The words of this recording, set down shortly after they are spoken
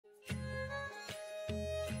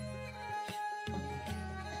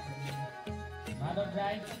माधव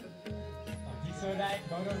राई, किशोर राई,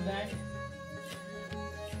 गौरव राई,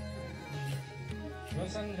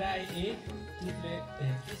 रोशन राई ए तुले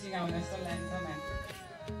फिसिङ आउने जस्तो लाग्छ म्याम।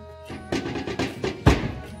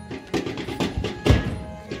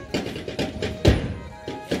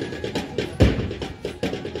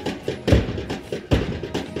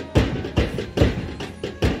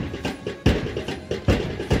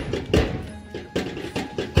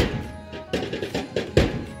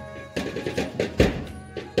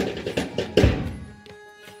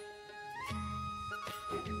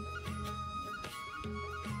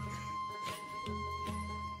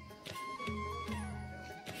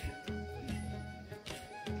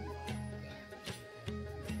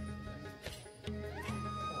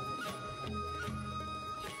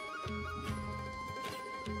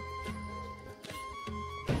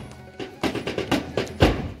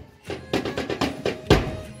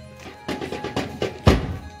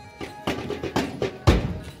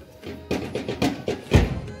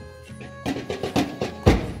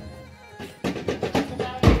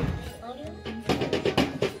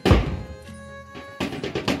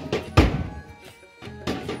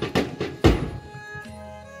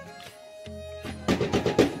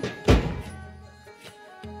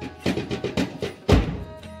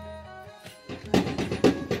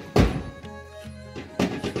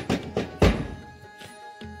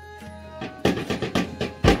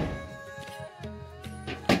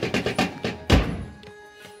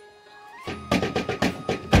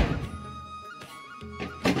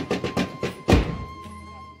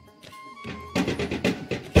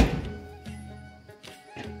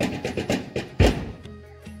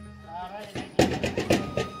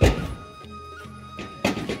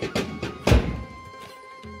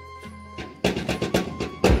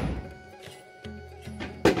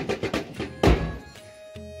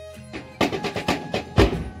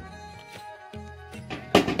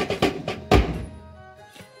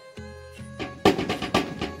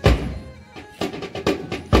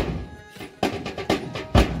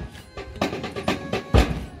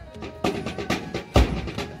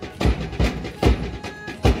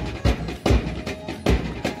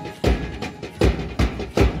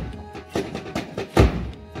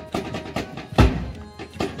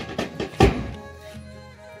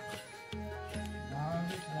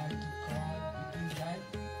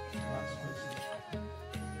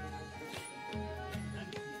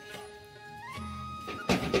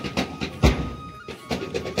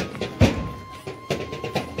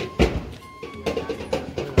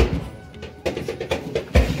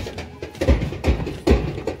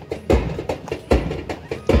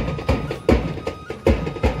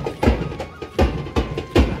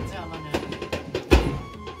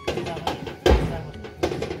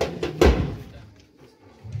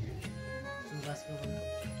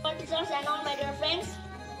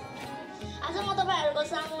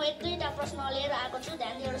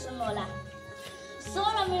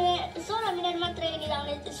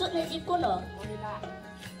 सुत्ने जीव कुन हो?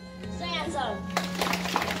 सही आन्सर।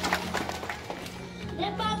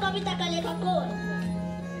 नेपाल कविताका लेखक को?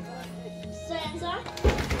 सही आन्सर।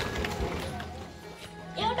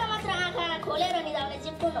 एउटा मात्र आँखा खोलेर निदाउने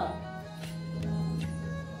जीव कुन हो?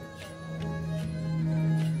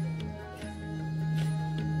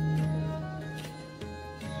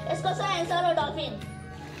 यसको सही आन्सर हो डल्फिन।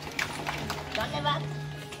 धन्यवाद।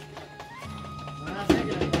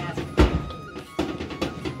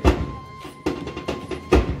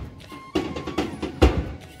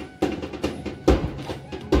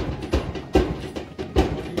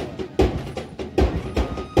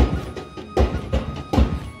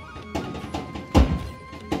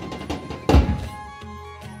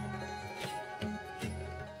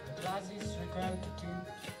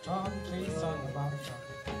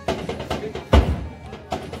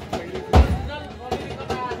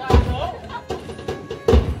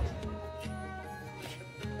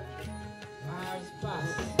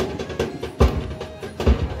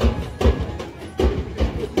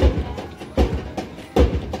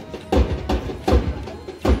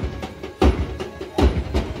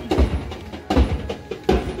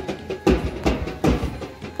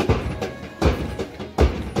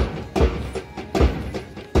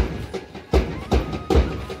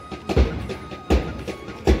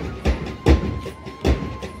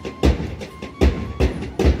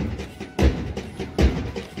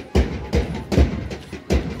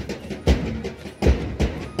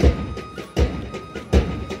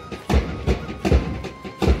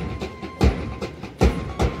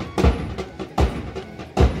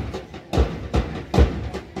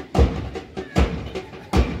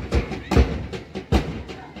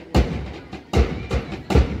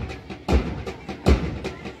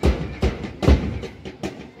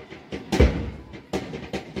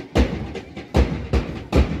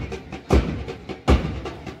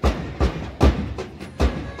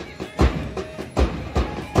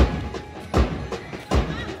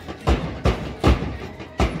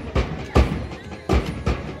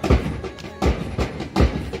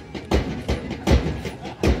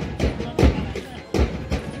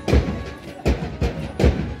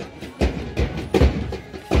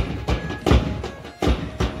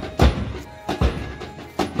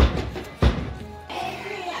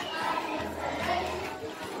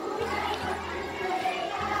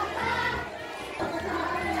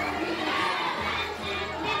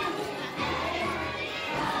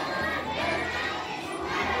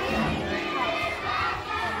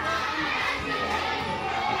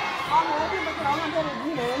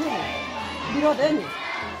 हुँदैन नि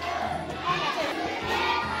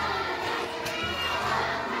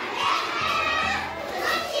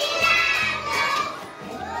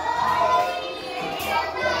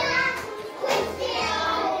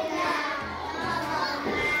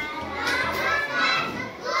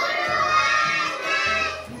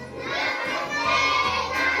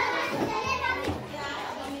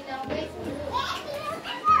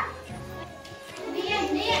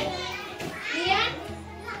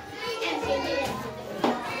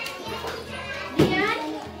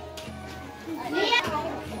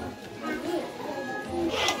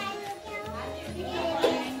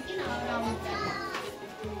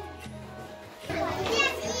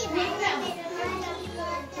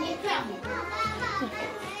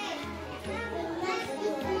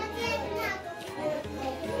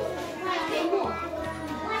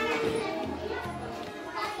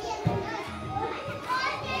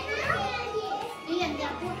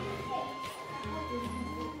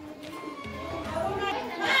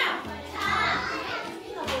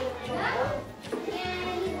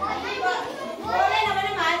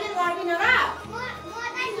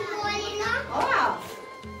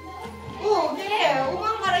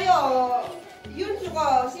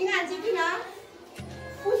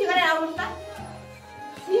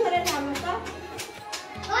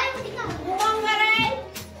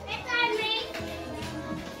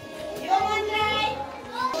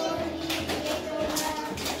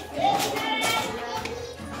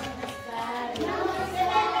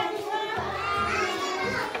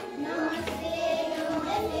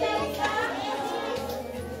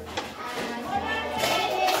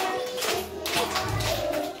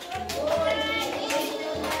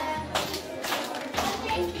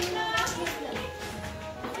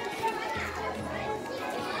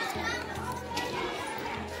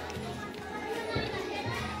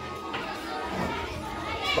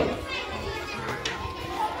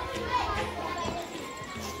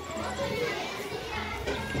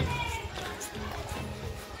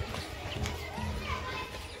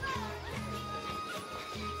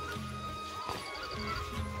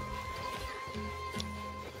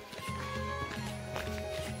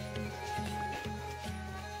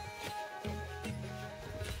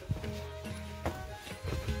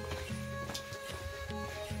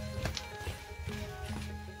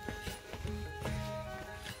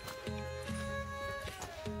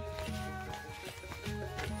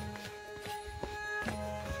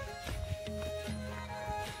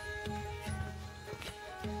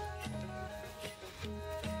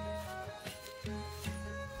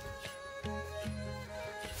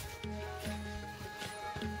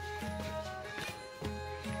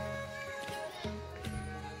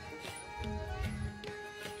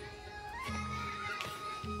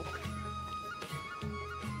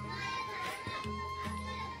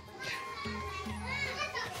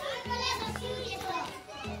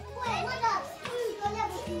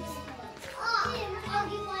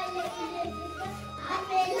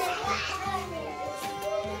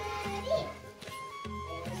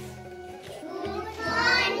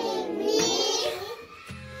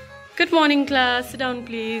Good morning, class. Sit down,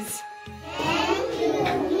 please.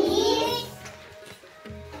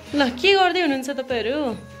 ल के गर्दै हुनुहुन्छ तपाईहरु?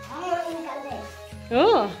 हो?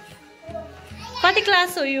 कति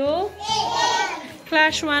क्लास हो यो?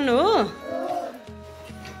 क्लास 1 हो?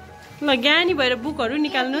 ल ज्ञानी भएर बुकहरु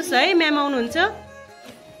निकाल्नुस् है, म्याम आउनुहुन्छ?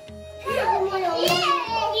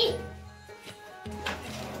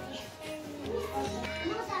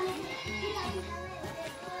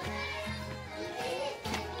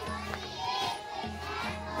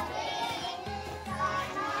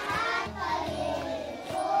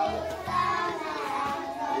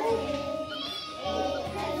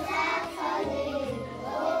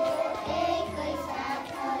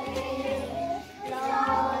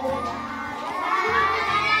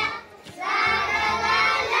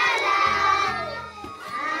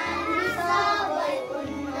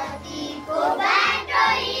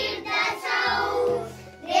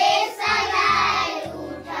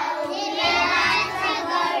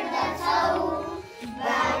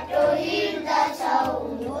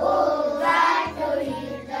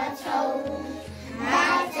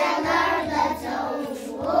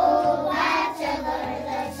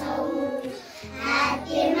 Oh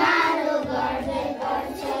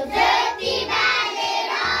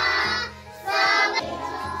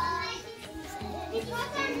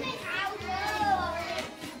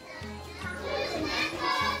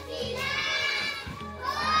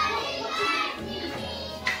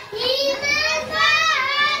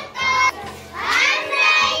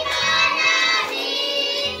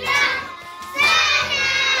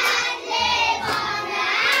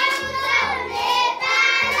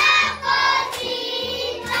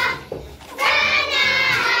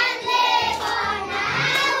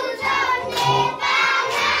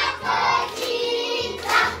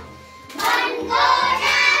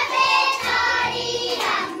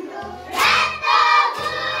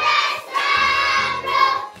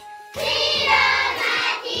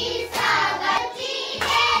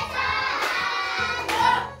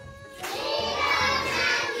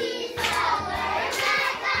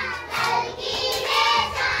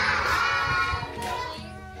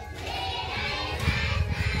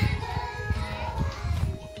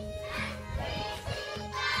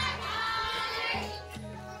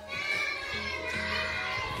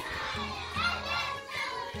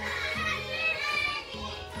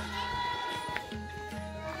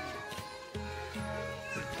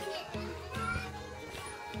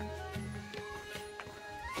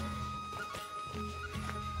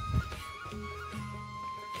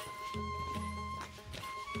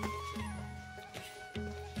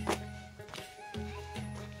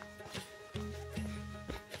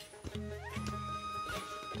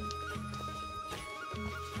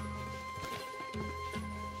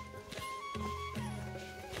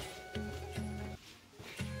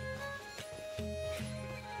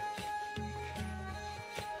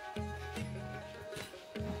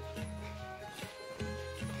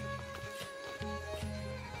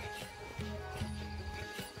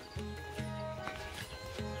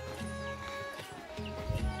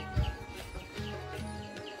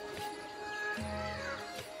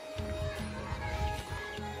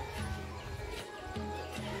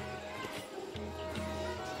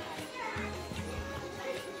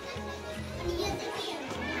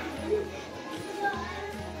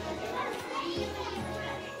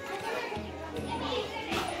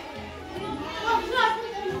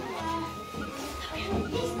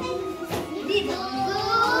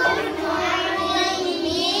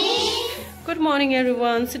morning,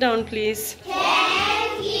 everyone. Sit down, please.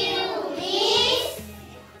 Thank you, Miss.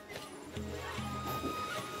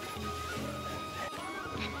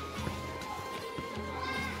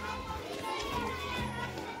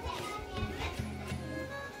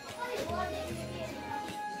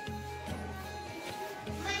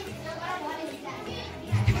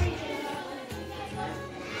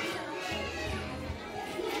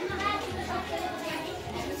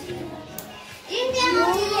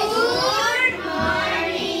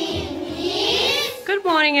 Good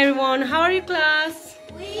morning, everyone. How are you, class?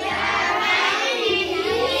 We are fine,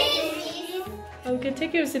 Miss. Okay,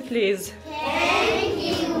 take your seat, please. Thank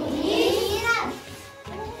you, Miss.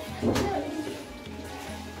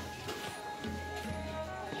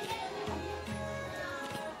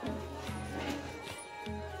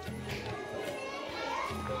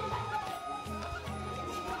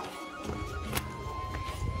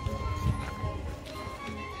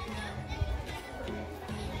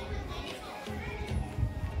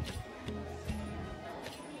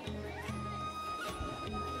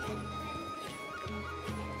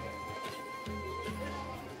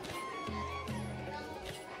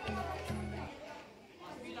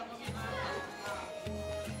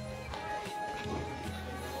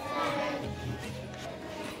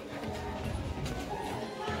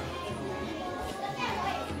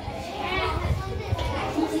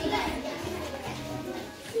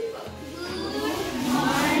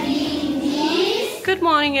 Good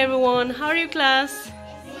morning, everyone. How are you, class?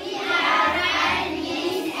 We are fine,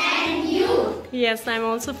 Miss, and you? Yes, I'm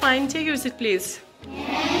also fine. Take your seat, please.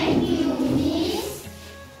 Thank you, Miss.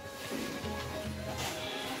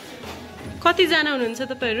 कतिजना हुनुहुन्छ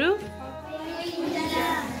तपाईहरु?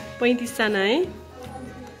 35 जना है?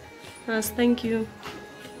 हस्, thank you.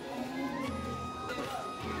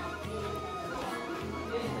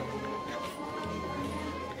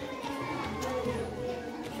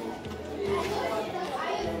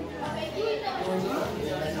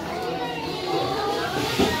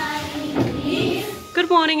 Good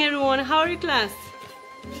morning, everyone. How are you, class?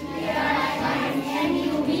 We are fine, and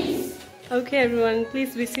you, Miss? Okay, everyone,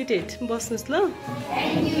 please be seated. बस्नुस् ल.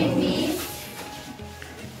 Thank you, Miss.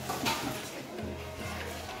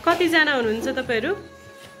 कतिजना हुनुहुन्छ तपाईहरु?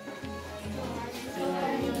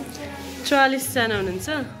 44 जना हुनुहुन्छ.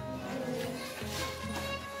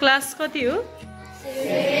 क्लास कति हो?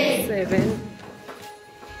 7.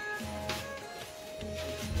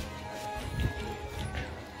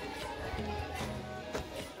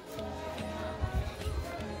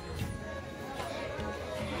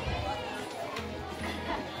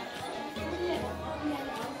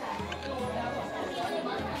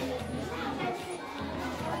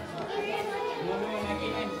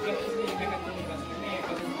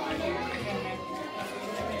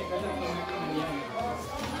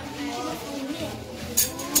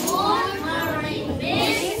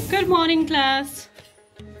 Good morning, class.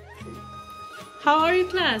 How are you,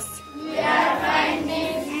 class? We are fine,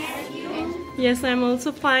 Miss, and you? Yes, I'm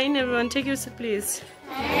also fine. Everyone, take your seat, please.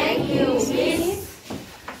 Thank you, Miss.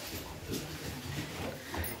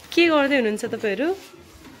 के गर्दै हुनुहुन्छ तपाईहरु?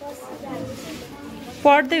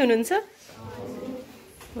 पढ्दै हुनुहुन्छ?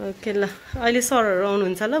 ओके ल. अहिले सरहरु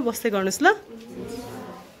आउनुहुन्छ ल, बस्दै गर्नुस् ल.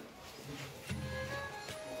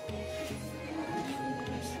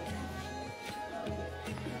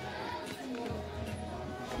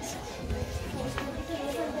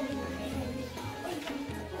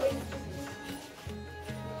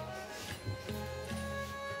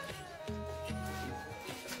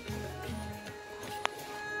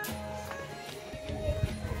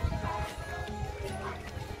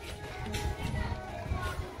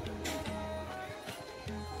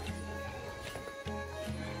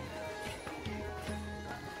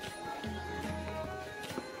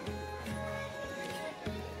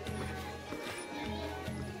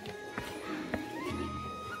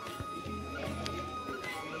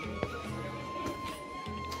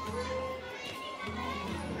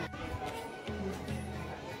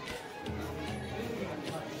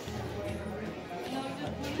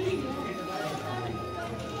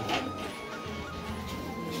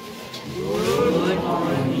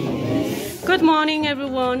 Good morning,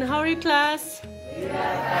 everyone. How are you, class? We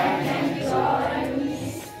are fine, and you are,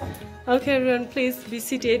 Miss. Okay, everyone, please be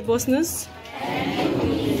seated. बस्नुस्. Thank you,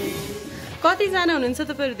 Miss. कति जना हुनुहुन्छ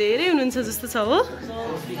तपाईहरु? धेरै हुनुहुन्छ जस्तो छ हो?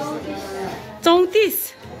 34.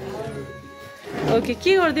 ओके,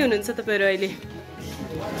 के गर्दै हुनुहुन्छ तपाईहरु अहिले?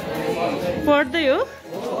 पढ्दै हो?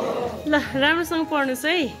 ल, राम्रोसँग पढ्नुस्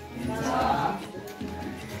है.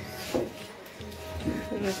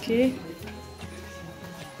 Okay.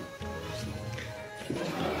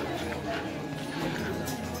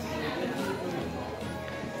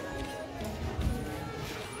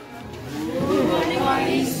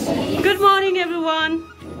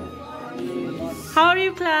 everyone. How are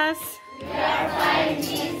you, class? We are fine,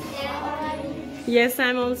 Miss. Yes,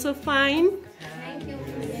 I'm also fine. Thank you.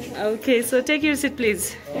 Okay, so take your seat,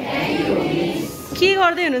 please. Thank you, Miss. के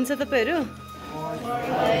गर्दै हुनुहुन्छ तपाईहरु?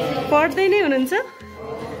 पढ्दै नै हुनुहुन्छ?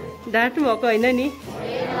 डाट्नु भएको हैन नि?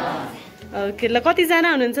 ओके, ल कति जना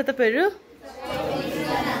हुनुहुन्छ तपाईहरु?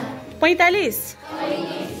 45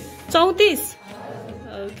 34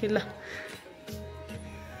 ओके ल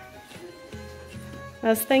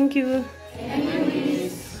हस् थ्यांक यू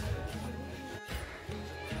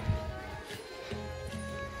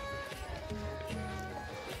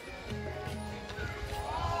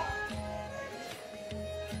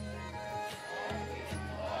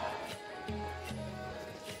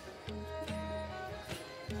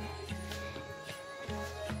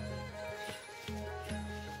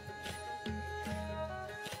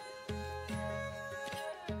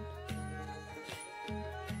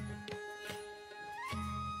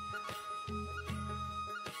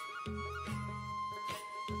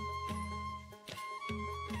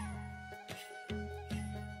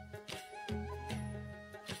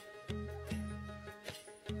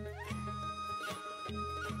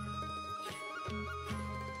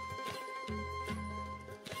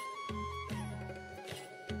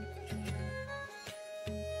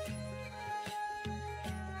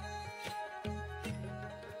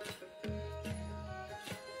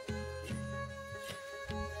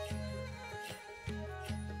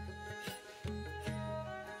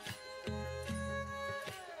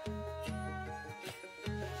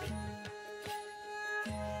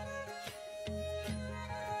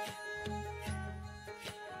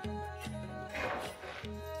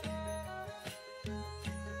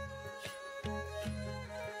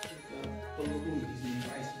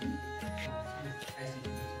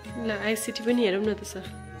ल आईसीटी पनि हेरौँ न त सर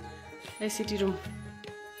आईसीटी रुम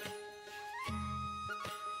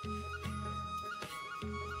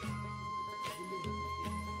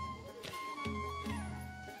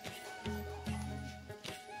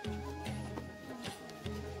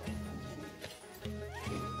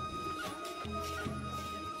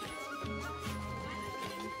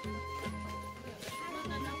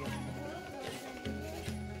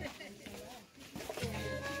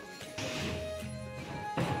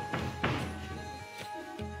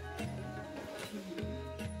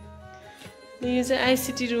यो चाहिँ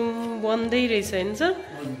आईसीटी रुम बन्दै रहेछ हैन सर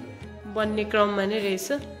बन्ने क्रममा नै रहेछ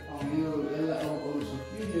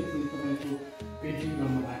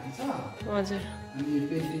हजुर अनि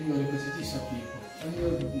पेन्टिङ गरेपछि चाहिँ सकिएको अनि यो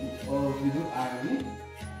विद्युत आयो भने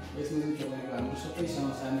यसमा चाहिँ तपाईँको हाम्रो सबै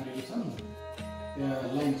सामग्रीहरू छन् त्यहाँ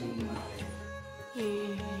लाइन जोड्नु मात्रै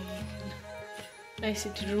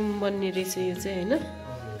आईसीटी रुम बन्ने रहेछ यो चाहिँ हैन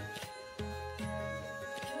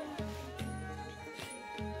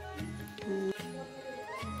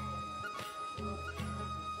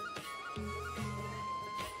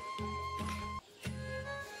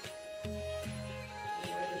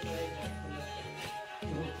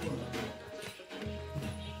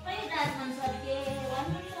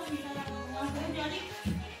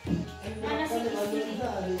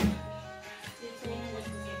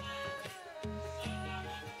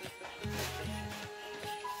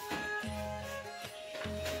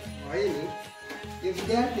यो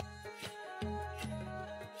विद्यार्थी